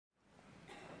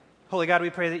Holy God, we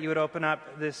pray that you would open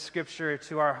up this scripture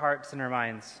to our hearts and our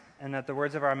minds, and that the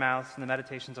words of our mouths and the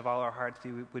meditations of all our hearts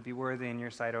would be worthy in your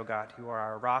sight, O God. You are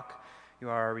our rock, you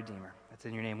are our Redeemer. It's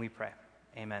in your name we pray.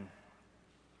 Amen.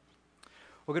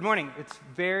 Well, good morning. It's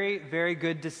very, very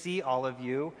good to see all of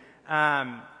you.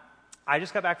 I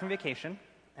just got back from vacation,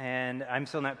 and I'm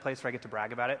still in that place where I get to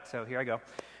brag about it, so here I go.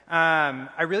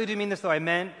 I really do mean this, though.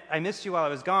 I missed you while I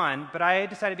was gone, but I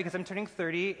decided because I'm turning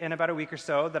 30 in about a week or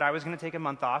so that I was going to take a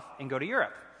month off and go to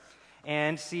Europe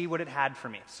and see what it had for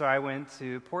me. So I went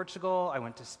to Portugal, I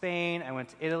went to Spain, I went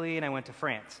to Italy, and I went to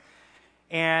France.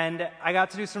 And I got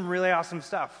to do some really awesome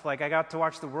stuff. Like I got to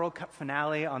watch the World Cup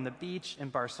finale on the beach in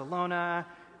Barcelona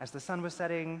as the sun was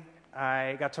setting.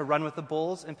 I got to run with the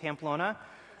bulls in Pamplona,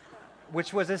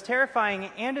 which was as terrifying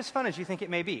and as fun as you think it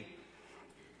may be.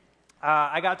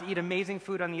 I got to eat amazing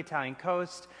food on the Italian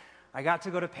coast. I got to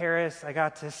go to Paris. I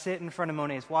got to sit in front of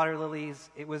Monet's water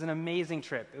lilies. It was an amazing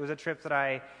trip. It was a trip that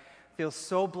I feel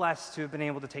so blessed to have been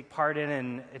able to take part in,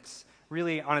 and it's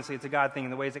really, honestly, it's a God thing in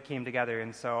the ways it came together,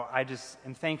 and so I just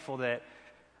am thankful that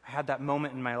I had that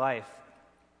moment in my life.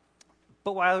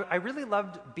 But while I really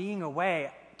loved being away,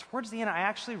 towards the end, I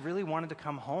actually really wanted to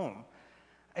come home.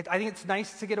 I think it's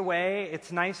nice to get away.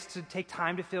 It's nice to take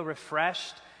time to feel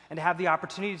refreshed and to have the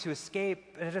opportunity to escape.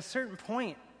 But at a certain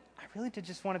point, I really did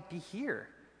just want to be here.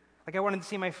 Like I wanted to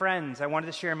see my friends. I wanted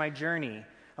to share my journey.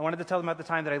 I wanted to tell them about the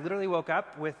time that I literally woke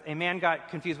up with a man got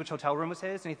confused which hotel room was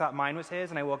his, and he thought mine was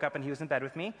his, and I woke up and he was in bed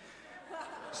with me.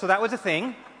 So that was a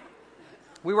thing.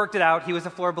 We worked it out. He was the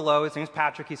floor below. His name's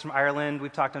Patrick. He's from Ireland.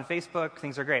 We've talked on Facebook.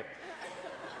 Things are great.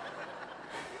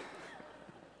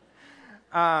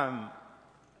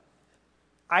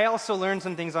 I also learned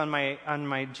some things on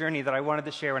my journey that I wanted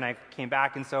to share when I came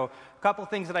back, and so a couple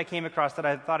things that I came across that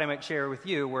I thought I might share with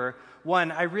you were,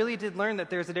 one, I really did learn that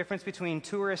there's a difference between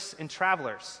tourists and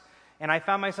travelers, and I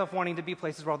found myself wanting to be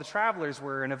places where all the travelers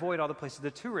were and avoid all the places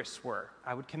the tourists were.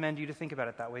 I would commend you to think about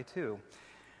it that way too.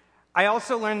 I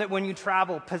also learned that when you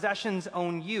travel, possessions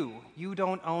own you. You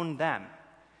don't own them,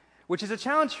 which is a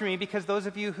challenge for me because those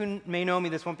of you who may know me,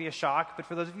 this won't be a shock, but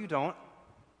for those of you who don't,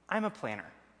 I'm a planner.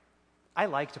 I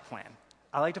like to plan.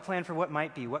 I like to plan for what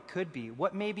might be, what could be,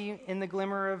 what may be in the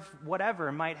glimmer of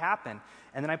whatever might happen.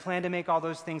 And then I plan to make all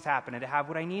those things happen and to have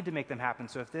what I need to make them happen.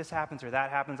 So if this happens or that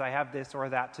happens, I have this or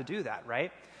that to do that,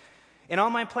 right? In all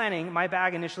my planning, my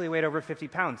bag initially weighed over 50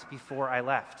 pounds before I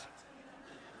left,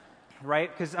 right?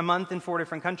 Because a month in 4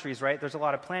 different countries, right? There's a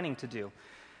lot of planning to do.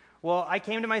 Well, I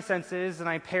came to my senses and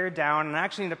I pared down, and I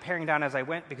actually ended up paring down as I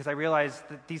went because I realized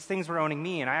that these things were owning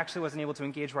me, and I actually wasn't able to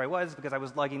engage where I was because I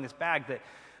was lugging this bag that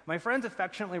my friends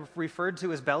affectionately referred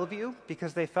to as Bellevue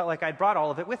because they felt like I'd brought all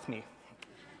of it with me.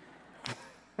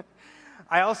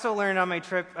 I also learned on my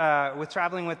trip with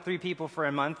traveling with 3 people for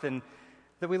a month and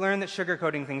that we learned that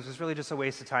sugarcoating things was really just a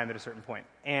waste of time at a certain point,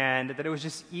 and that it was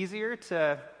just easier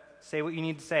to say what you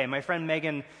need to say. My friend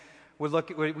Megan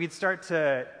we'd start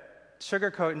to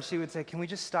sugarcoat, and she would say, can we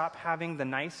just stop having the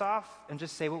nice off and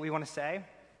just say what we want to say?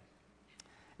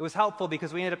 It was helpful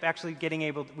because we ended up actually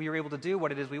we were able to do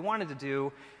what it is we wanted to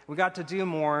do. We got to do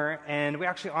more, and we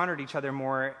actually honored each other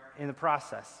more in the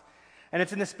process. And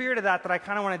it's in the spirit of that I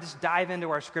kind of want to just dive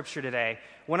into our scripture today.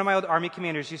 One of my old Army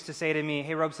commanders used to say to me,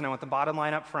 hey, Robeson, I want the bottom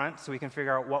line up front so we can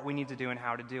figure out what we need to do and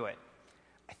how to do it.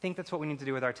 I think that's what we need to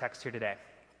do with our text here today.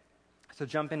 So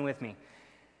jump in with me.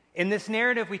 In this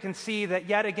narrative, we can see that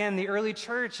yet again, the early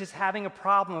church is having a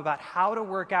problem about how to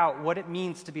work out what it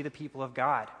means to be the people of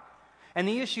God. And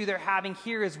the issue they're having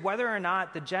here is whether or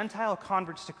not the Gentile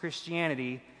converts to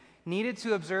Christianity needed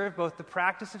to observe both the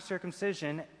practice of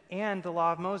circumcision and the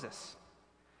law of Moses.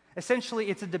 Essentially,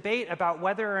 it's a debate about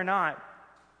whether or not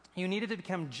you needed to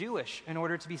become Jewish in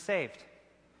order to be saved.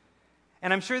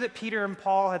 And I'm sure that Peter and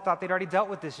Paul had thought they'd already dealt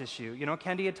with this issue. You know,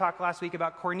 Kendi had talked last week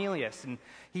about Cornelius, and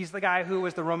he's the guy who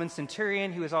was the Roman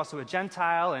centurion. He was also a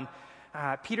Gentile, and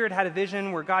Peter had a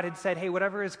vision where God had said, hey,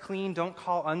 whatever is clean, don't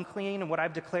call unclean, and what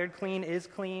I've declared clean is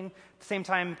clean. At the same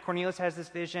time, Cornelius has this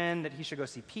vision that he should go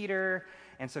see Peter,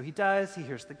 and so he does. He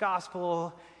hears the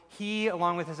gospel. He,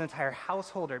 along with his entire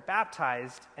household, are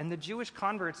baptized, and the Jewish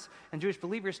converts and Jewish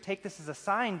believers take this as a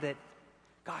sign that,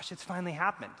 gosh, it's finally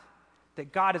happened.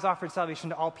 That God has offered salvation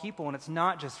to all people, and it's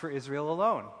not just for Israel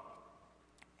alone.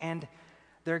 And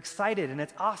they're excited, and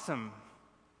it's awesome.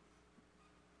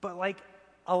 But like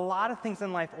a lot of things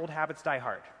in life, old habits die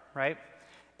hard, right?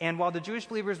 And while the Jewish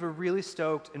believers were really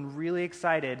stoked and really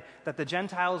excited that the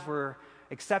Gentiles were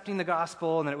accepting the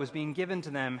gospel and that it was being given to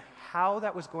them, how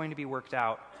that was going to be worked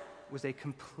out was a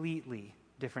completely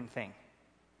different thing.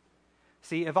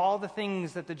 See, of all the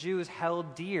things that the Jews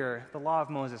held dear, the law of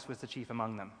Moses was the chief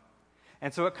among them.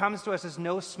 And so it comes to us as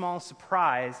no small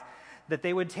surprise that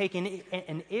they would take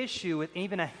an issue with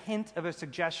even a hint of a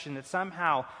suggestion that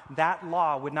somehow that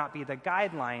law would not be the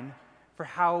guideline for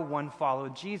how one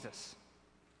followed Jesus.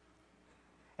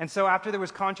 And so after there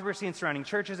was controversy in surrounding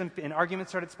churches and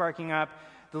arguments started sparking up,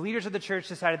 the leaders of the church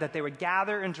decided that they would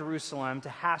gather in Jerusalem to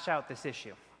hash out this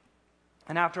issue.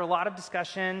 And after a lot of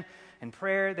discussion and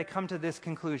prayer, they come to this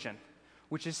conclusion,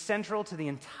 which is central to the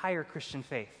entire Christian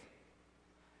faith.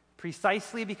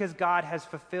 Precisely because God has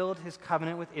fulfilled his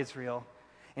covenant with Israel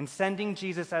in sending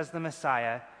Jesus as the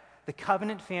Messiah, the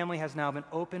covenant family has now been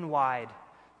opened wide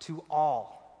to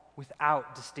all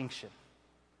without distinction.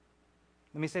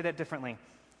 Let me say that differently.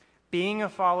 Being a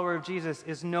follower of Jesus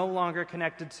is no longer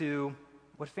connected to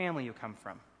what family you come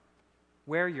from,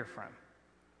 where you're from,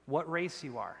 what race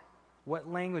you are,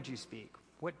 what language you speak,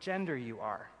 what gender you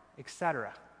are,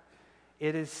 etc.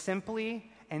 It is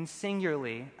simply and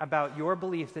singularly about your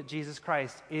belief that Jesus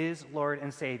Christ is Lord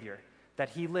and Savior, that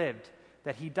he lived,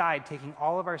 that he died, taking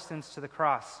all of our sins to the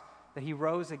cross, that he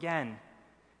rose again,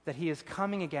 that he is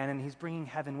coming again, and he's bringing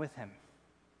heaven with him.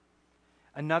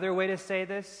 Another way to say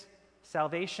this,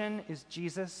 salvation is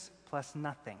Jesus plus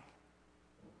nothing.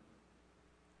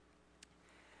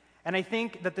 And I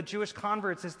think that the Jewish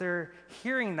converts, as they're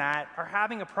hearing that, are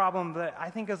having a problem that I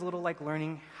think is a little like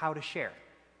learning how to share.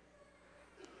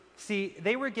 See,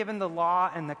 they were given the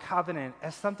law and the covenant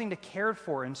as something to care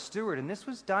for and steward, and this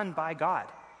was done by God.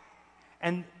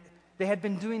 And they had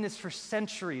been doing this for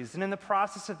centuries, and in the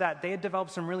process of that, they had developed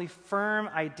some really firm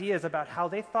ideas about how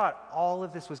they thought all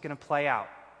of this was going to play out.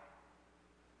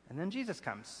 And then Jesus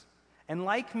comes. And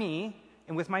like me,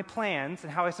 and with my plans,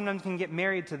 and how I sometimes can get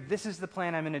married to this is the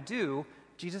plan I'm going to do,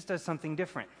 Jesus does something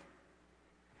different.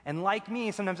 And like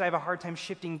me, sometimes I have a hard time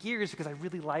shifting gears because I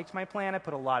really liked my plan. I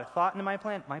put a lot of thought into my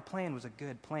plan. My plan was a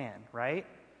good plan, right?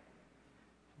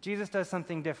 Jesus does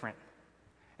something different.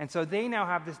 And so they now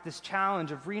have this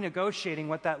challenge of renegotiating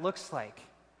what that looks like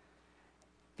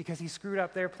because he screwed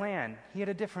up their plan. He had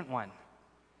a different one.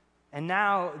 And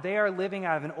now they are living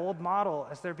out of an old model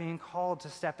as they're being called to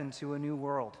step into a new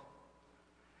world.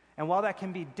 And while that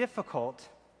can be difficult,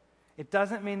 it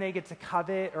doesn't mean they get to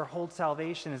covet or hold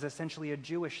salvation as essentially a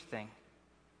Jewish thing.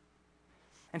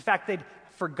 In fact, they'd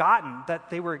forgotten that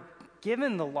they were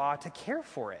given the law to care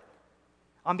for it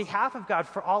on behalf of God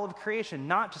for all of creation,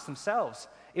 not just themselves.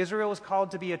 Israel was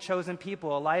called to be a chosen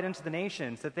people, a light unto the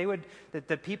nations, that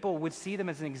the people would see them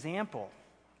as an example.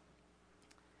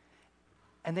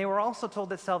 And they were also told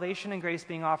that salvation and grace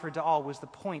being offered to all was the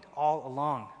point all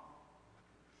along.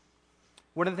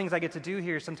 One of the things I get to do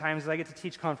here sometimes is I get to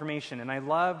teach confirmation, and I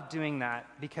love doing that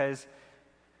because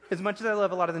as much as I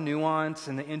love a lot of the nuance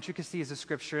and the intricacies of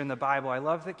Scripture in the Bible, I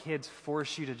love that kids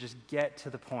force you to just get to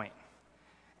the point.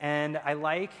 And I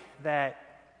like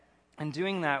that in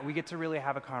doing that, we get to really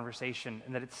have a conversation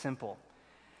and that it's simple.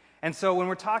 And so when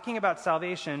we're talking about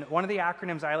salvation, one of the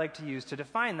acronyms I like to use to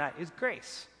define that is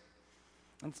GRACE.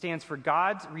 It stands for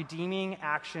God's redeeming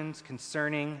actions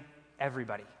concerning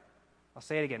everybody. I'll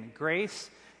say it again. Grace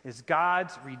is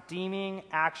God's redeeming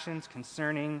actions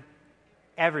concerning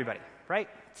everybody, right?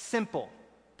 Simple,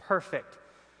 perfect.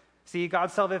 See,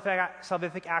 God's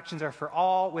salvific actions are for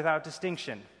all without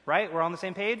distinction, right? We're all on the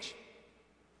same page?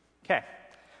 Okay.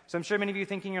 So I'm sure many of you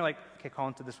thinking, you're like, okay,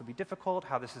 Colin, this would be difficult,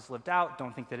 how this is lived out.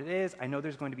 Don't think that it is. I know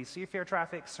there's going to be seafair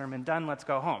traffic. Sermon done. Let's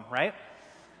go home, right?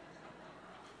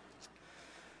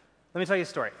 Let me tell you a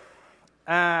story.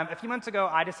 A few months ago,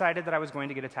 I decided that I was going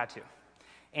to get a tattoo.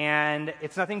 And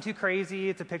it's nothing too crazy.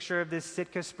 It's a picture of this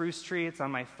Sitka spruce tree. It's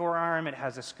on my forearm. It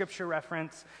has a scripture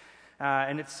reference.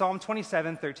 And it's Psalm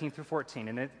 27, 13 through 14.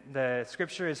 And the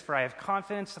scripture is, "For I have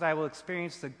confidence that I will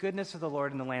experience the goodness of the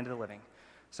Lord in the land of the living.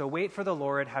 So wait for the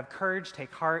Lord, have courage,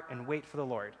 take heart, and wait for the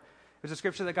Lord." There's a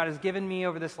scripture that God has given me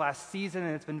over this last season,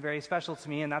 and it's been very special to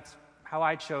me, and that's how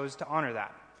I chose to honor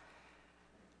that.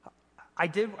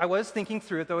 I was thinking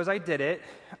through it, though, as I did it,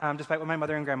 despite what my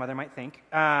mother and grandmother might think.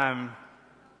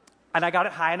 And I got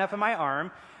it high enough in my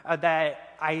arm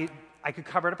that I could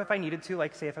cover it up if I needed to,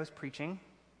 like, say, if I was preaching.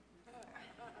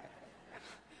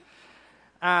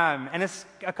 And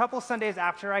a couple Sundays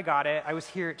after I got it, I was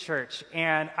here at church.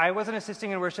 And I wasn't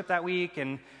assisting in worship that week,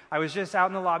 and I was just out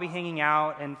in the lobby hanging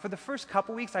out. And for the first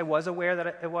couple weeks, I was aware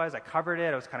that it was. I covered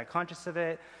it. I was kind of conscious of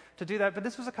it to do that. But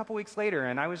this was a couple weeks later,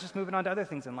 and I was just moving on to other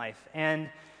things in life. And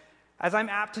as I'm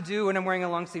apt to do when I'm wearing a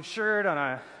long-sleeve shirt on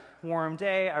a warm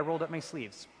day, I rolled up my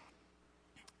sleeves.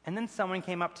 And then someone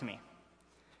came up to me.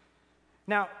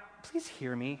 Now, please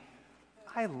hear me.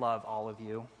 I love all of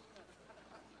you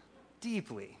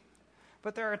deeply.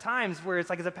 But there are times where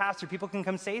it's like, as a pastor, people can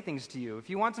come say things to you. If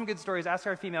you want some good stories, ask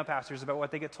our female pastors about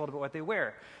what they get told about what they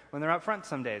wear when they're out front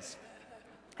some days.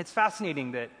 It's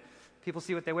fascinating that people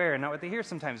see what they wear and not what they hear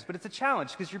sometimes, but it's a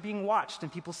challenge because you're being watched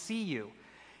and people see you.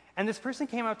 And this person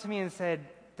came up to me and said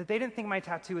that they didn't think my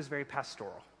tattoo was very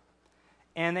pastoral.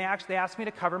 And they asked me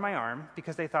to cover my arm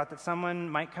because they thought that someone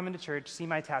might come into church, see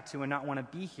my tattoo, and not want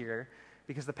to be here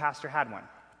because the pastor had one.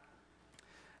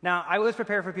 Now, I was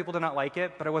prepared for people to not like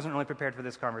it, but I wasn't really prepared for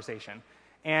this conversation.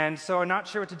 And so I'm not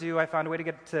sure what to do. I found a way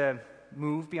to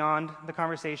move beyond the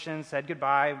conversation, said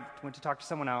goodbye, went to talk to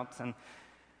someone else. And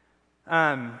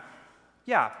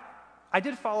I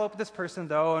did follow up with this person,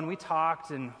 though, and we talked,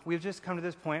 and we've just come to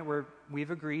this point where we've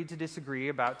agreed to disagree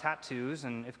about tattoos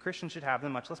and if Christians should have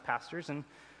them, much less pastors, and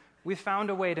we've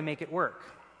found a way to make it work.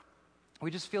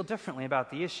 We just feel differently about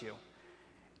the issue.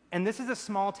 And this is a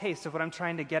small taste of what I'm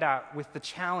trying to get at with the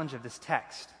challenge of this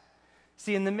text.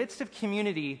 See, in the midst of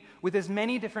community, with as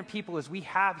many different people as we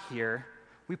have here,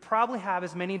 we probably have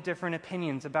as many different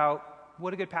opinions about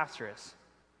what a good pastor is,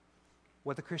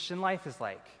 what the Christian life is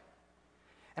like.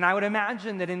 And I would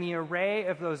imagine that in the array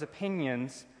of those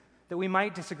opinions, that we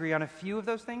might disagree on a few of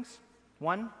those things.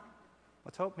 One,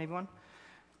 let's hope, maybe one.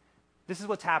 This is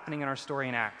what's happening in our story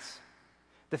in Acts.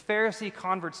 The Pharisee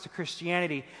converts to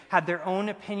Christianity had their own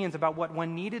opinions about what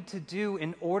one needed to do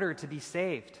in order to be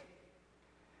saved.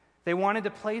 They wanted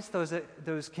to place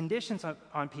those conditions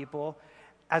on people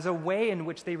as a way in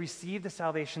which they received the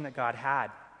salvation that God had.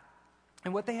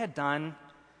 And what they had done,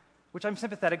 which I'm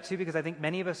sympathetic to because I think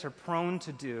many of us are prone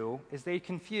to do, is they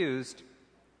confused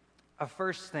a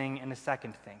first thing and a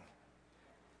second thing.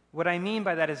 What I mean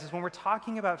by that is when we're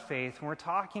talking about faith, when we're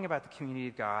talking about the community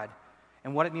of God,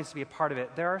 and what it means to be a part of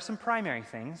it, there are some primary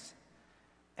things,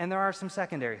 and there are some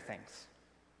secondary things.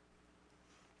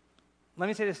 Let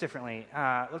me say this differently.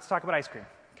 Let's talk about ice cream,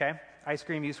 okay? Ice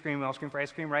cream, you scream, we all scream for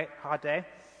ice cream, right? Hot day.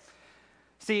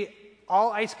 See,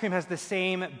 all ice cream has the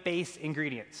same base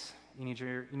ingredients. You need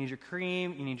your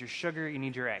cream, you need your sugar, you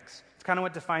need your eggs. It's kind of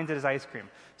what defines it as ice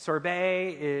cream.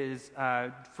 Sorbet is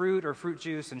fruit or fruit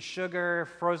juice and sugar.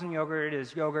 Frozen yogurt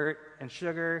is yogurt and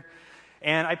sugar.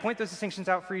 And I point those distinctions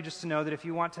out for you just to know that if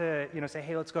you want to, say,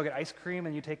 hey, let's go get ice cream,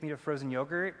 and you take me to frozen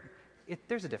yogurt,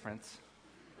 there's a difference.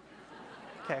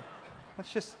 Okay,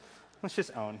 let's just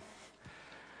own.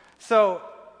 So,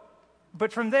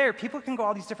 but from there, people can go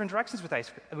all these different directions with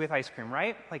ice cream,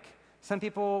 right? Like, some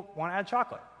people want to add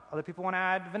chocolate. Other people want to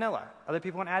add vanilla. Other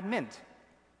people want to add mint.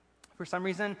 For some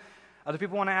reason, other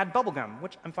people want to add bubble gum,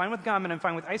 which I'm fine with gum and I'm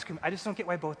fine with ice cream. I just don't get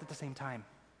why both at the same time.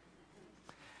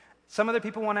 Some other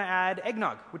people want to add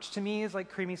eggnog, which to me is like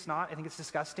creamy snot. I think it's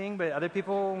disgusting, but other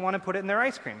people want to put it in their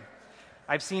ice cream.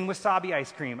 I've seen wasabi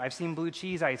ice cream. I've seen blue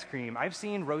cheese ice cream. I've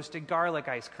seen roasted garlic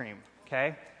ice cream,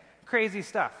 okay? Crazy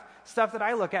stuff. Stuff that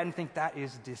I look at and think, that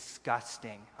is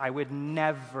disgusting. I would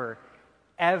never,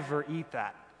 ever eat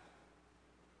that.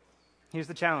 Here's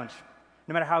the challenge.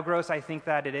 No matter how gross I think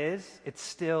that it is, it's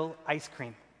still ice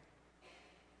cream.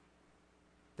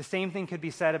 The same thing could be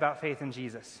said about faith in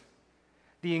Jesus.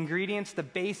 The ingredients, the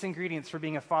base ingredients for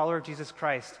being a follower of Jesus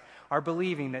Christ are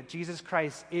believing that Jesus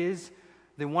Christ is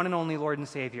the one and only Lord and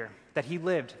Savior, that he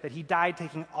lived, that he died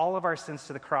taking all of our sins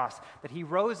to the cross, that he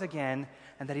rose again,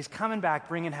 and that he's coming back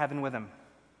bringing heaven with him.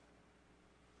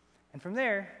 And from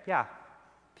there,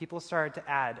 people started to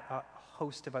add a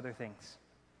host of other things.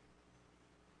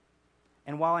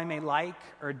 And while I may like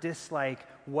or dislike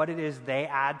what it is they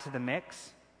add to the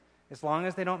mix, as long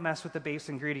as they don't mess with the base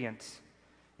ingredients,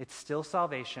 it's still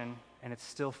salvation, and it's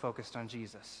still focused on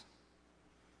Jesus.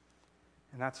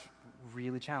 And that's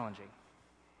really challenging.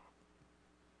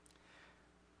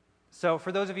 So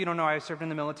for those of you who don't know, I served in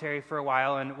the military for a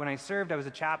while, and when I served, I was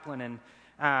a chaplain,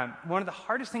 and one of the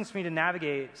hardest things for me to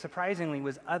navigate, surprisingly,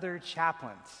 was other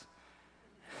chaplains.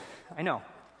 I know.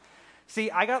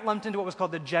 See, I got lumped into what was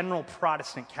called the general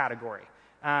Protestant category.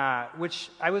 Which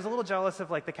I was a little jealous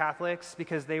of, like the Catholics,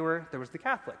 because there was the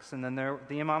Catholics, and then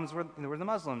the imams were the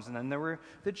Muslims, and then there were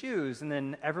the Jews, and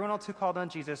then everyone else who called on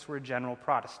Jesus were general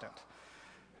Protestant.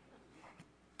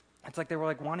 It's like they were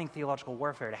like wanting theological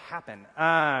warfare to happen.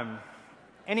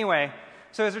 Anyway,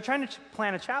 so as we're trying to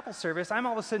plan a chapel service, I'm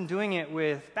all of a sudden doing it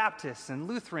with Baptists and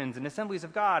Lutherans and Assemblies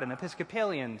of God and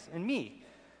Episcopalians and me.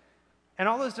 And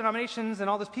all those denominations and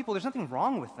all those people, there's nothing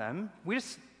wrong with them. We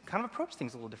just kind of approach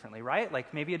things a little differently, right?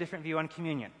 Like maybe a different view on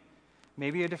communion.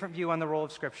 Maybe a different view on the role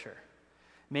of Scripture.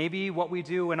 Maybe what we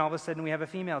do when all of a sudden we have a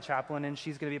female chaplain and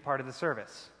she's going to be a part of the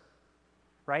service,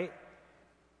 right?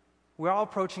 We're all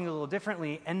approaching it a little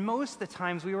differently, and most of the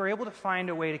times we were able to find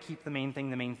a way to keep the main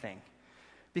thing the main thing.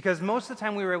 Because most of the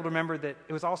time we were able to remember that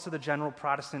it was also the general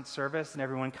Protestant service and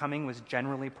everyone coming was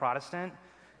generally Protestant.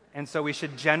 And so we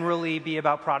should generally be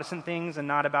about Protestant things and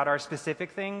not about our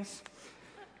specific things.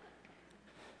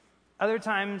 Other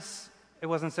times, it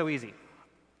wasn't so easy.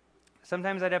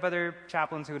 Sometimes I'd have other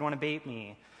chaplains who would want to bait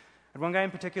me. I had one guy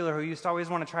in particular who used to always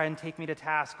want to try and take me to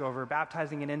task over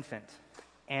baptizing an infant.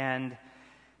 And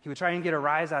he would try and get a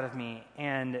rise out of me.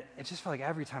 And it just felt like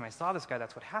every time I saw this guy,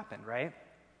 that's what happened, right?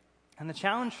 And the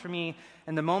challenge for me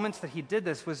in the moments that he did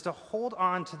this was to hold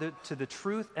on to the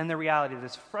truth and the reality that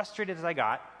as frustrated as I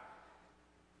got,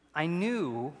 I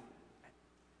knew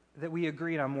that we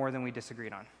agreed on more than we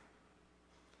disagreed on.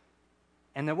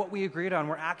 And that what we agreed on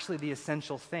were actually the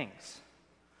essential things.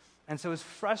 And so as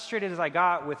frustrated as I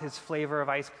got with his flavor of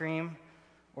ice cream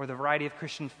or the variety of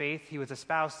Christian faith he was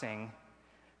espousing,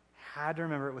 had to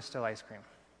remember it was still ice cream.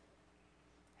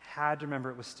 Had to remember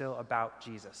it was still about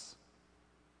Jesus.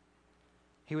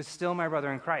 He was still my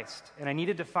brother in Christ, and I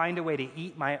needed to find a way to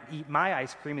eat my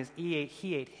ice cream as he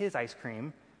ate his ice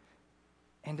cream,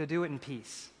 and to do it in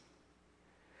peace.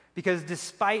 Because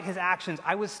despite his actions,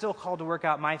 I was still called to work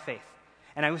out my faith,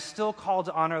 and I was still called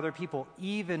to honor other people,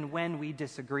 even when we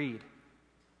disagreed.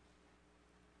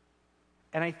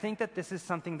 And I think that this is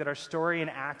something that our story in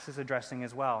Acts is addressing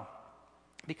as well.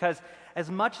 Because as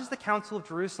much as the Council of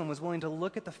Jerusalem was willing to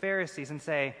look at the Pharisees and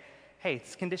say, hey,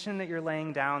 this condition that you're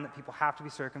laying down, that people have to be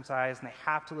circumcised and they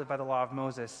have to live by the law of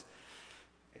Moses,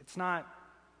 it's not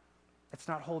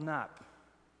holding up.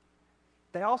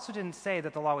 They also didn't say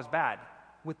that the law was bad.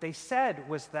 What they said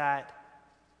was that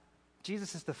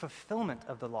Jesus is the fulfillment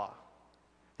of the law.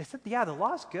 They said, yeah, the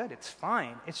law's good, it's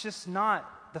fine. It's just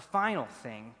not the final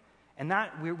thing. And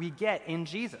that we get in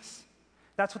Jesus.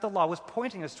 That's what the law was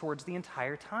pointing us towards the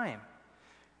entire time.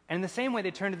 And in the same way,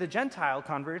 they turned to the Gentile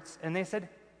converts and they said,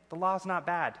 the law's not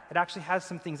bad. It actually has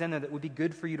some things in there that would be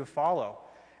good for you to follow,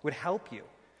 would help you.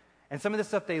 And some of the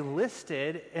stuff they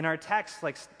listed in our text,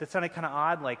 like that sounded kind of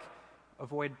odd, like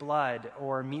avoid blood,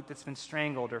 or meat that's been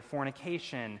strangled, or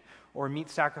fornication, or meat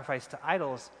sacrificed to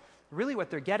idols. Really what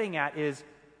they're getting at is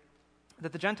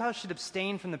that the Gentiles should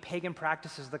abstain from the pagan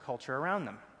practices of the culture around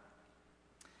them.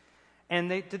 And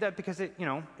they did that because it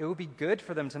would be good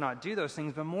for them to not do those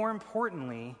things, but more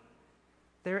importantly,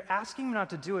 they're asking them not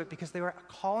to do it because they were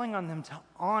calling on them to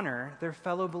honor their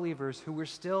fellow believers who were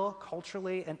still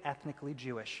culturally and ethnically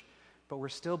Jewish, but were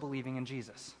still believing in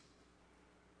Jesus.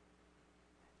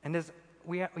 And as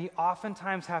we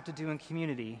oftentimes have to do in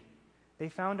community, they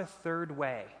found a third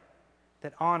way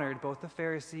that honored both the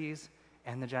Pharisees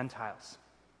and the Gentiles.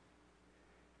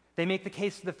 They make the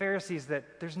case to the Pharisees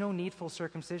that there's no needful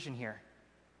circumcision here,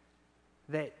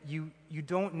 that you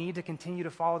don't need to continue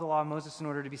to follow the law of Moses in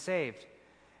order to be saved.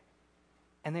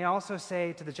 And they also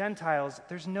say to the Gentiles,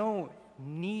 there's no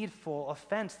needful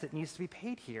offense that needs to be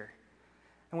paid here.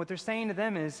 And what they're saying to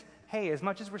them is, hey, as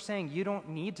much as we're saying you don't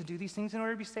need to do these things in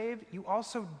order to be saved, you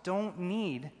also don't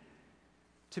need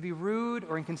to be rude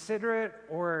or inconsiderate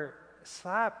or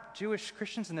slap Jewish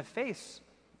Christians in the face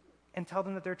and tell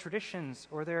them that their traditions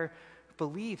or their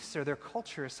beliefs or their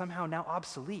culture is somehow now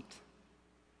obsolete.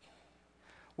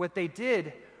 What they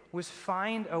did was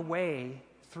find a way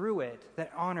through it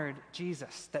that honored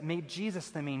Jesus, that made Jesus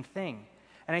the main thing.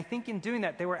 And I think in doing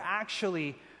that, they were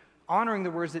actually honoring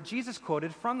the words that Jesus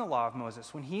quoted from the law of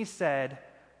Moses when he said,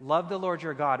 love the Lord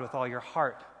your God with all your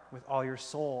heart, with all your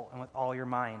soul, and with all your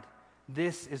mind.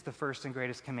 This is the first and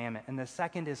greatest commandment. And the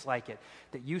second is like it,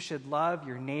 that you should love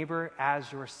your neighbor as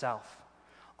yourself.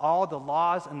 All the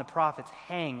laws and the prophets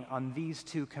hang on these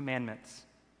two commandments.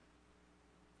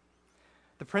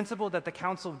 The principle that the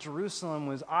Council of Jerusalem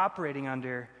was operating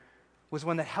under was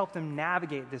one that helped them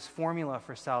navigate this formula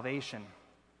for salvation.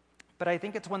 But I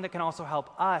think it's one that can also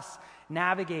help us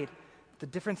navigate the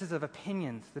differences of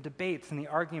opinions, the debates, and the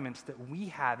arguments that we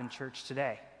have in church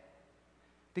today.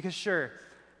 Because sure,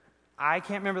 I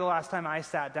can't remember the last time I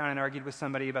sat down and argued with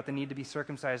somebody about the need to be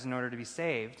circumcised in order to be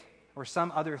saved, or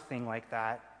some other thing like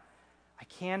that. I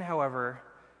can, however,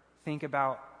 think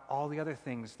about all the other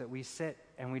things that we sit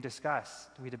and we discuss,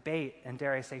 we debate, and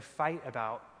dare I say, fight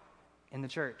about in the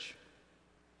church.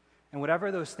 And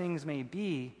whatever those things may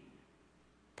be,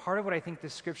 part of what I think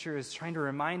this scripture is trying to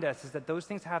remind us is that those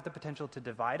things have the potential to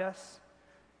divide us,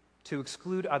 to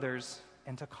exclude others,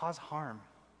 and to cause harm.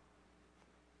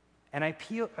 And I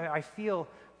feel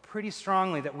pretty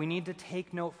strongly that we need to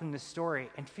take note from this story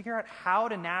and figure out how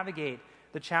to navigate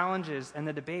the challenges and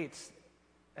the debates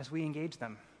as we engage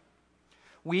them.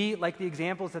 We, like the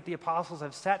examples that the apostles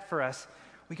have set for us,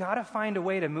 we got to find a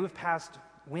way to move past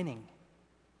winning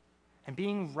and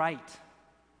being right,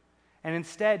 and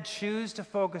instead choose to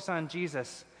focus on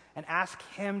Jesus and ask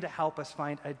him to help us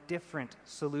find a different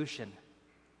solution.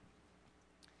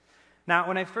 Now,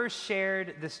 when I first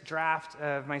shared this draft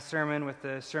of my sermon with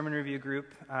the sermon review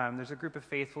group, there's a group of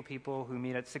faithful people who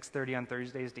meet at 6:30 on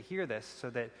Thursdays to hear this so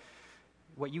that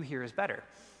what you hear is better.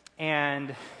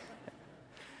 And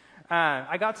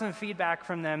I got some feedback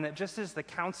from them that just as the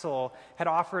council had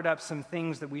offered up some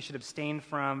things that we should abstain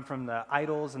from the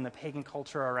idols and the pagan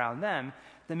culture around them,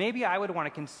 that maybe I would want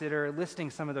to consider listing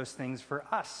some of those things for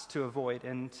us to avoid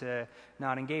and to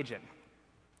not engage in.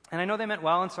 And I know they meant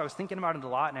well, and so I was thinking about it a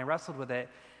lot, and I wrestled with it.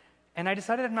 And I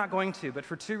decided I'm not going to, but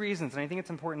for two reasons, and I think it's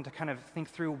important to kind of think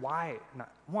through why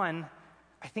not. One,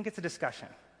 I think it's a discussion.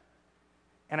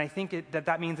 And I think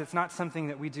that means it's not something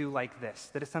that we do like this,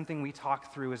 that it's something we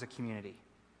talk through as a community.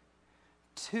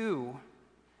 Two,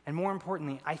 and more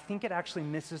importantly, I think it actually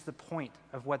misses the point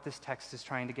of what this text is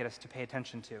trying to get us to pay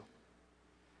attention to.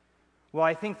 Well,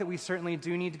 I think that we certainly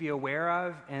do need to be aware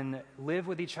of and live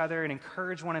with each other and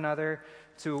encourage one another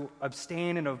to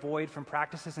abstain and avoid from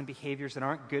practices and behaviors that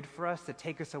aren't good for us, that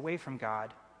take us away from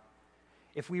God.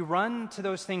 If we run to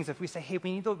those things, if we say, hey,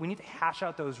 we need to hash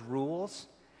out those rules,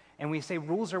 and we say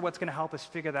rules are what's going to help us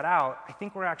figure that out, I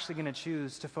think we're actually going to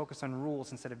choose to focus on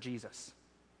rules instead of Jesus.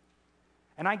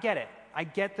 And I get it. I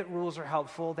get that rules are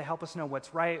helpful. They help us know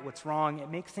what's right, what's wrong. It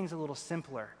makes things a little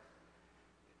simpler.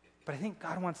 But I think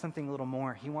God wants something a little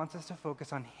more. He wants us to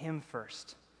focus on him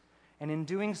first. And in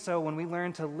doing so, when we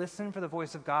learn to listen for the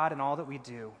voice of God in all that we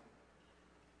do,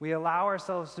 we allow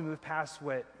ourselves to move past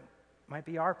what might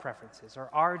be our preferences or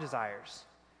our desires.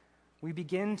 We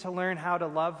begin to learn how to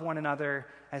love one another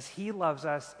as he loves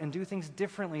us and do things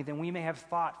differently than we may have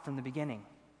thought from the beginning.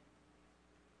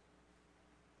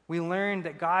 We learn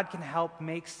that God can help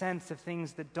make sense of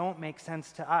things that don't make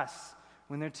sense to us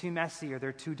when they're too messy or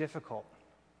they're too difficult.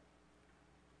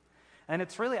 And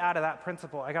it's really out of that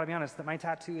principle, I got to be honest, that my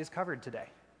tattoo is covered today.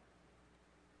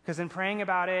 Because in praying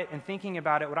about it and thinking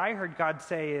about it, what I heard God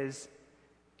say is,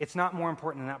 it's not more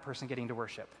important than that person getting to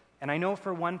worship. And I know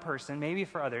for one person, maybe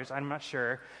for others, I'm not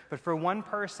sure, but for one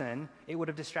person, it would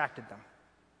have distracted them.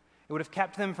 It would have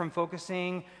kept them from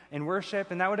focusing in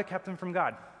worship, and that would have kept them from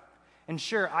God. And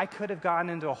sure, I could have gotten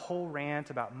into a whole rant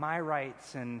about my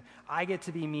rights, and I get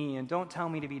to be me, and don't tell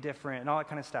me to be different, and all that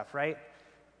kind of stuff, right?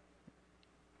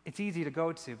 It's easy to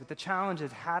go to, but the challenge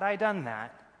is, had I done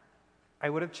that, I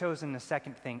would have chosen the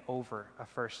second thing over a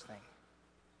first thing.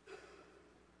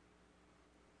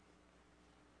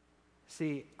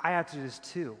 See, I have to do this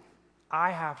too.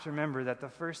 I have to remember that the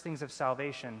first things of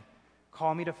salvation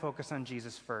call me to focus on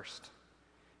Jesus first,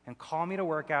 and call me to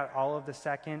work out all of the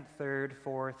second, third,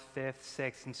 fourth, fifth,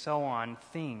 sixth, and so on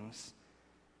things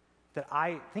that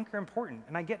I think are important.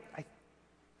 And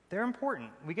they're important.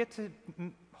 We get to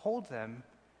hold them,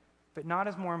 but not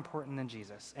as more important than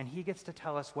Jesus. And he gets to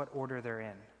tell us what order they're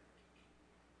in.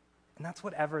 And that's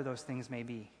whatever those things may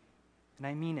be. And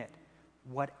I mean it,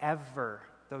 whatever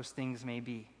those things may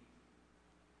be.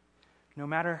 No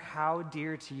matter how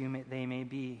dear to you they may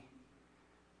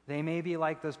be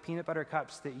like those peanut butter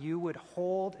cups that you would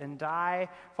hold and die,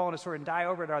 fall on a sword and die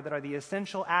over, that are the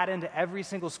essential add-in to every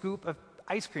single scoop of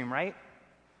ice cream, right?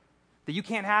 That you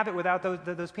can't have it without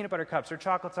those peanut butter cups or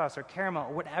chocolate sauce or caramel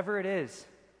or whatever it is.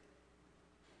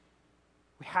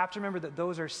 We have to remember that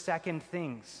those are second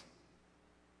things.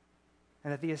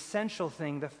 And that the essential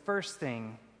thing, the first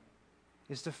thing,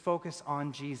 is to focus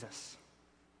on Jesus.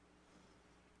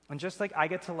 And just like I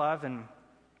get to love, and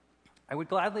I would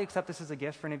gladly accept this as a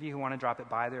gift for any of you who want to drop it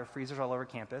by. There are freezers all over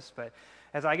campus. But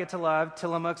as I get to love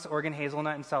Tillamook's Oregon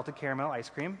hazelnut and salted caramel ice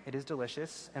cream, it is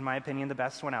delicious, in my opinion, the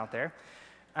best one out there.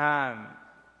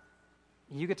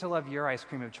 You get to love your ice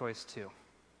cream of choice too.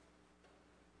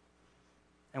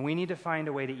 And we need to find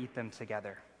a way to eat them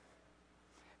together.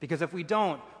 Because if we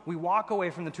don't, we walk away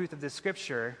from the truth of this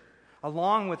scripture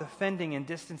along with offending and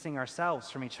distancing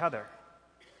ourselves from each other.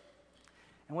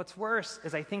 And what's worse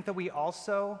is I think that we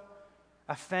also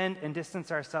offend and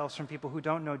distance ourselves from people who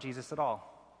don't know Jesus at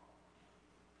all.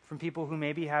 From people who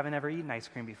maybe haven't ever eaten ice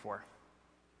cream before.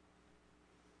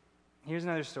 Here's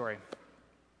another story.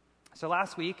 So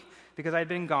last week, because I'd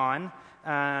been gone,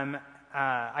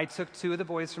 I took two of the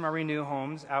boys from our Renew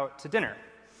homes out to dinner.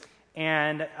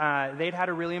 And they'd had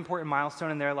a really important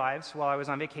milestone in their lives while I was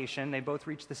on vacation. They both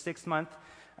reached the 6-month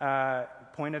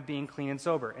point of being clean and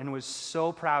sober, and was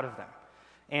so proud of them.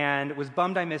 And was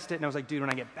bummed I missed it, and I was like, dude, when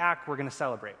I get back, we're going to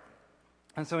celebrate.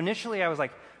 And so initially I was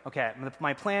like, okay,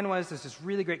 my plan was there's this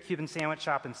really great Cuban sandwich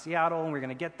shop in Seattle, and we're going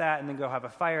to get that and then go have a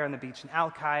fire on the beach in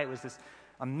Alki. It was this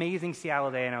amazing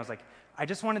Seattle day, and I was like, I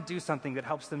just want to do something that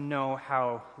helps them know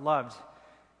how loved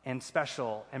and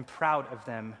special and proud of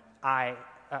them I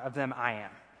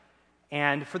am.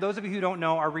 And for those of you who don't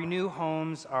know, our Renew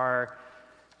Homes are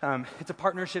it's a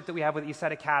partnership that we have with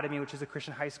Eastside Academy, which is a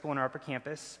Christian high school on our upper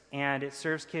campus, and it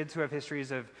serves kids who have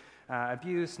histories of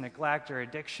abuse, neglect, or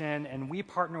addiction, and we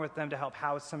partner with them to help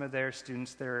house some of their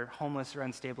students that are homeless or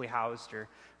unstably housed, or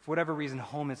for whatever reason,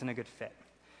 home isn't a good fit.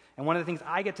 And one of the things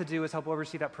I get to do is help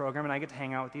oversee that program, and I get to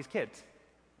hang out with these kids.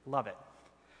 Love it.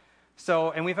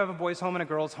 So, and we have a boys' home and a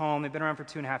girls' home. They've been around for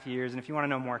 2.5 years, and if you want to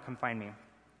know more, come find me.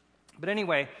 But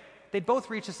anyway, they both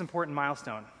reached this important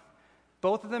milestone.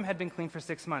 Both of them had been clean for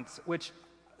 6 months, which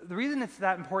the reason it's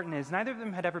that important is neither of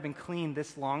them had ever been clean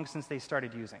this long since they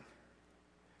started using,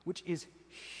 which is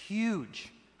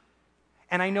huge.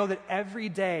 And I know that every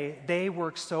day they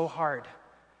work so hard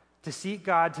to seek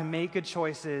God, to make good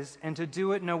choices, and to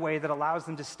do it in a way that allows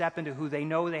them to step into who they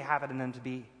know they have it in them to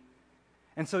be.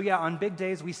 And so, yeah, on big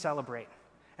days, we celebrate.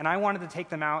 And I wanted to take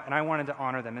them out, and I wanted to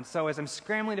honor them. And so as I'm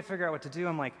scrambling to figure out what to do,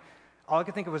 I'm like, all I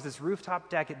could think of was this rooftop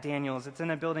deck at Daniels. It's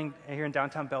in a building here in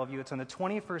downtown Bellevue. It's on the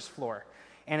 21st floor.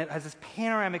 And it has this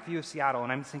panoramic view of Seattle.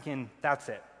 And I'm thinking, that's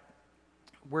it.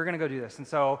 We're going to go do this. And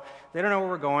so they don't know where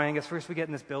we're going. I guess first we get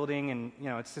in this building, and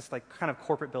it's this like kind of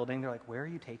corporate building. They're like, where are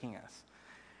you taking us?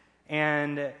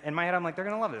 And in my head, I'm like, they're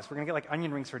going to love this. We're going to get like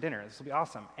onion rings for dinner. This will be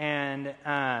awesome. And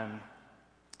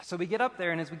so we get up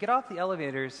there, and as we get off the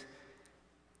elevators,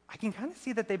 I can kind of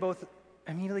see that they both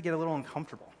immediately get a little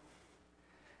uncomfortable.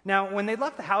 Now, when they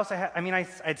left the house,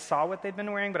 I saw what they'd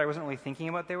been wearing, but I wasn't really thinking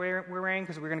about what they were wearing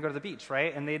because we were going to go to the beach,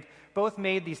 right? And they'd both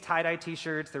made these tie-dye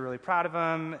T-shirts. They're really proud of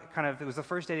them. It was the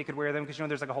first day they could wear them because,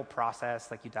 there's like a whole process,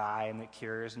 like you dye and it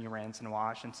cures and you rinse and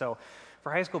wash. And so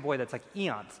for a high school boy, that's like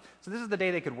eons. So this is the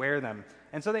day they could wear them.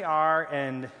 And so they are,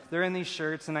 and they're in these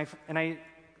shirts, and I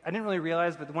didn't really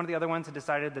realize, but one of the other ones had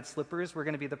decided that slippers were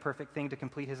going to be the perfect thing to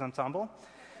complete his ensemble.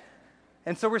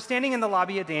 And so we're standing in the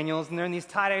lobby at Daniels, and they're in these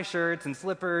tie-dye shirts and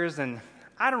slippers, and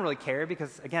I don't really care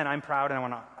because, again, I'm proud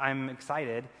and I'm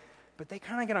excited, but they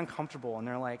kind of get uncomfortable, and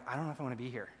they're like, I don't know if I want to be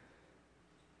here.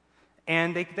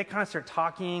 And they kind of start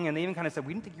talking, and they even kind of said,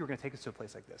 we didn't think you were going to take us to a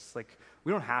place like this. Like,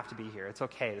 we don't have to be here. It's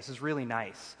okay. This is really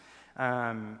nice.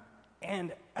 And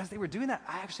as they were doing that,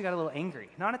 I actually got a little angry.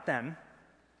 Not at them,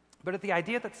 but at the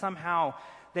idea that somehow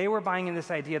they were buying in this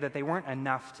idea that they weren't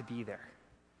enough to be there.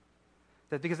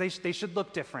 That because they should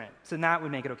look different, so that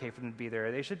would make it okay for them to be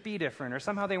there. They should be different, or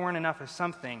somehow they weren't enough of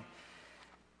something.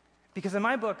 Because in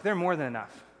my book, they're more than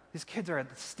enough. These kids are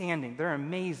outstanding. They're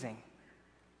amazing.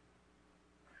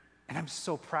 And I'm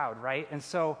so proud, right? And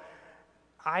so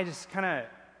I just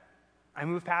I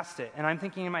moved past it. And I'm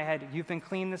thinking in my head, you've been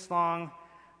clean this long,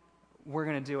 we're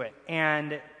going to do it.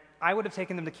 And I would have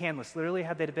taken them to Canlis. Literally,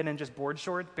 had they been in just board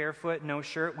shorts, barefoot, no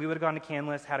shirt, we would have gone to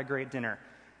Canlis, had a great dinner.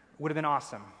 Would have been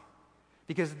awesome.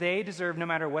 Because they deserve, no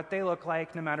matter what they look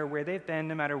like, no matter where they've been,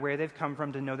 no matter where they've come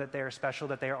from, to know that they are special,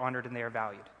 that they are honored, and they are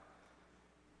valued.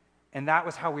 And that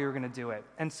was how we were going to do it.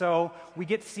 And so we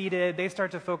get seated. They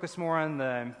start to focus more on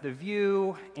the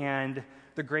view and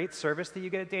the great service that you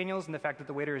get at Daniels, and the fact that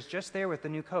the waiter is just there with the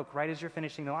new Coke right as you're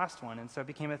finishing the last one. And so it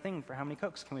became a thing for how many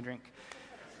Cokes can we drink.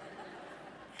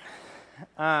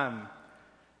 And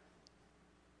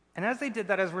as they did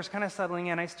that, as we're kind of settling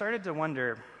in, I started to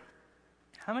wonder,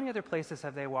 how many other places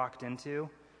have they walked into,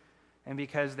 and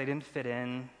because they didn't fit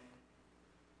in,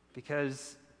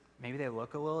 because maybe they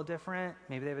look a little different,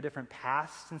 maybe they have a different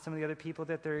past than some of the other people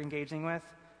that they're engaging with,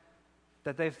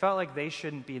 that they felt like they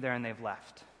shouldn't be there and they've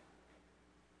left?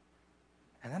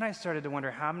 And then I started to wonder,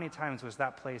 how many times was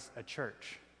that place a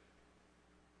church?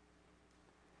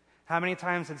 How many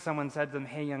times had someone said to them,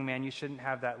 hey, young man, you shouldn't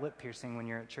have that lip piercing when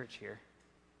you're at church here.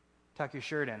 Tuck your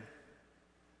shirt in.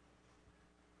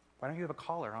 Why don't you have a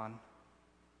collar on?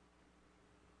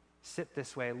 Sit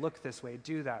this way, look this way,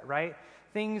 do that, right?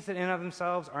 Things that in and of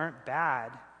themselves aren't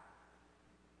bad.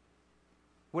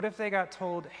 What if they got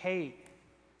told, hey,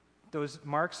 those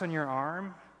marks on your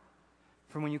arm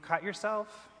from when you cut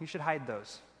yourself, you should hide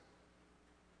those?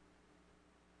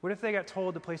 What if they got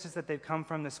told the places that they've come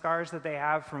from, the scars that they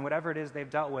have from whatever it is they've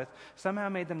dealt with, somehow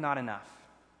made them not enough?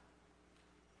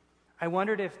 I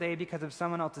wondered if they, because of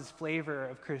someone else's flavor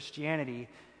of Christianity,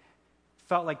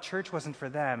 felt like church wasn't for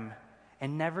them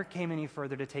and never came any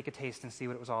further to take a taste and see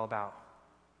what it was all about.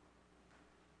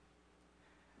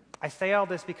 I say all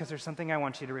this because there's something I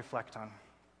want you to reflect on.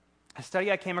 A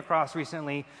study I came across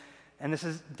recently, and this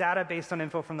is data based on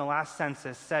info from the last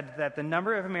census, said that the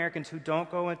number of Americans who don't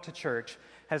go into church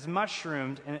has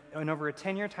mushroomed in over a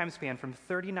 10-year time span from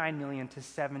 39 million to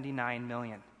 79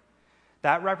 million.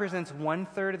 That represents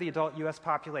 1/3 of the adult U.S.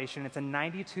 population. It's a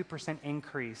 92%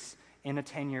 increase in a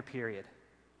 10-year period.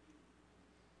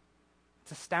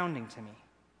 It's astounding to me.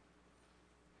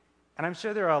 And I'm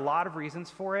sure there are a lot of reasons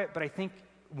for it, but I think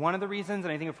one of the reasons,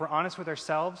 and I think if we're honest with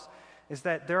ourselves, is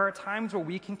that there are times where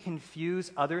we can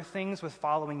confuse other things with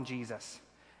following Jesus.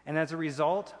 And as a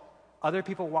result, other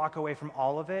people walk away from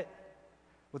all of it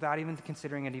without even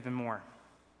considering it even more.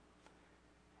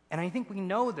 And I think we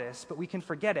know this, but we can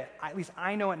forget it. At least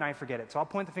I know it and I forget it. So I'll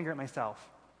point the finger at myself.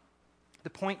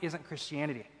 The point isn't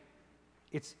Christianity.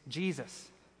 It's Jesus.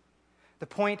 The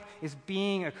point is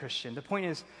being a Christian. The point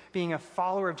is being a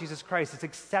follower of Jesus Christ. It's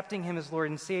accepting him as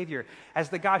Lord and Savior, as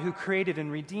the God who created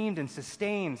and redeemed and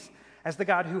sustains, as the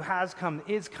God who has come,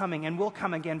 is coming, and will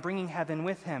come again, bringing heaven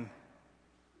with him.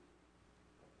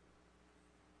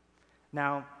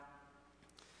 Now,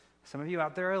 some of you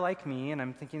out there are like me, and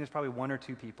I'm thinking there's probably one or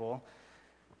two people,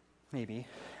 maybe.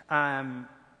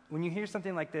 When you hear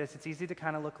something like this, it's easy to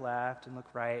kind of look left and look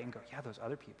right and go, yeah, those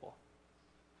other people,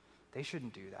 they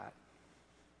shouldn't do that.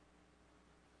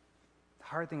 The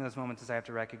hard thing in those moments is I have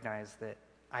to recognize that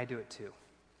I do it too.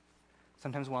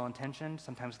 Sometimes well-intentioned,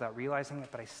 sometimes without realizing it,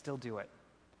 but I still do it.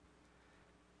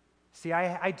 See,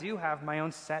 I do have my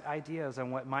own set ideas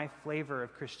on what my flavor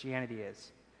of Christianity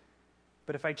is.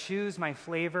 But if I choose my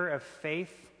flavor of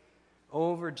faith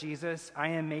over Jesus, I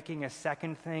am making a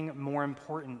second thing more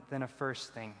important than a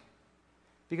first thing.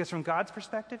 Because from God's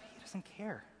perspective, he doesn't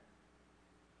care.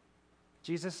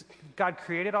 God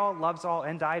created all, loves all,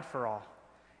 and died for all,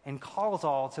 and calls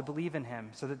all to believe in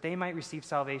him so that they might receive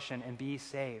salvation and be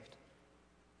saved.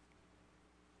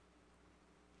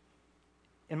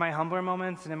 In my humbler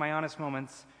moments and in my honest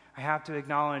moments, I have to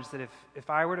acknowledge that if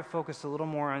I were to focus a little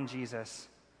more on Jesus,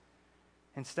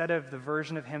 instead of the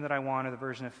version of him that I want or the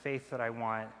version of faith that I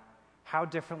want, how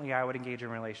differently I would engage in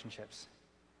relationships.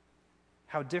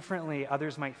 How differently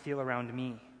others might feel around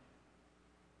me.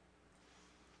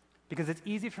 Because it's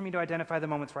easy for me to identify the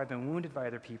moments where I've been wounded by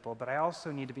other people, but I also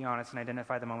need to be honest and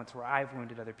identify the moments where I've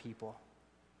wounded other people.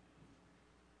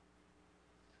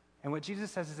 And what Jesus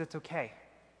says is it's okay.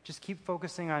 Just keep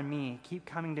focusing on me, keep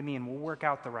coming to me, and we'll work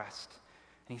out the rest.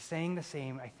 And he's saying the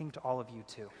same, I think, to all of you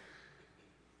too.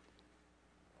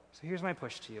 So here's my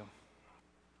push to you.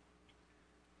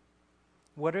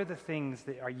 What are the things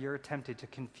that you're tempted to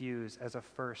confuse as a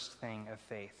first thing of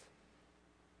faith?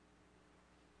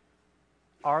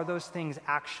 Are those things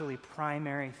actually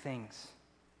primary things?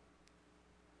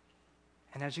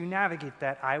 And as you navigate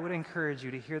that, I would encourage you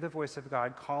to hear the voice of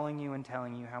God calling you and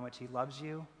telling you how much he loves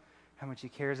you, how much he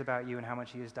cares about you, and how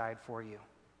much he has died for you.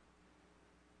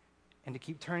 And to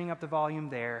keep turning up the volume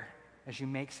there as you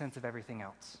make sense of everything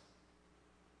else.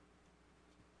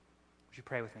 Would you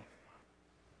pray with me?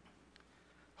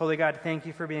 Holy God, thank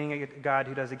you for being a God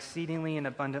who does exceedingly and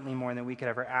abundantly more than we could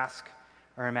ever ask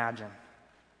or imagine.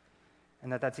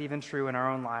 And that's even true in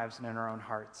our own lives and in our own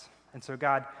hearts. And so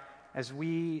God, as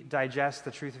we digest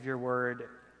the truth of your word,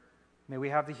 may we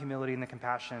have the humility and the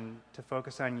compassion to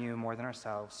focus on you more than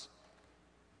ourselves,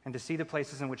 and to see the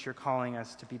places in which you're calling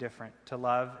us to be different, to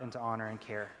love and to honor and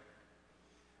care.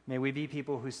 May we be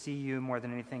people who see you more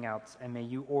than anything else, and may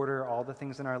you order all the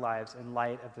things in our lives in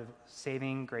light of the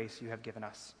saving grace you have given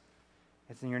us.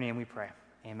 It's in your name we pray.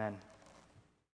 Amen.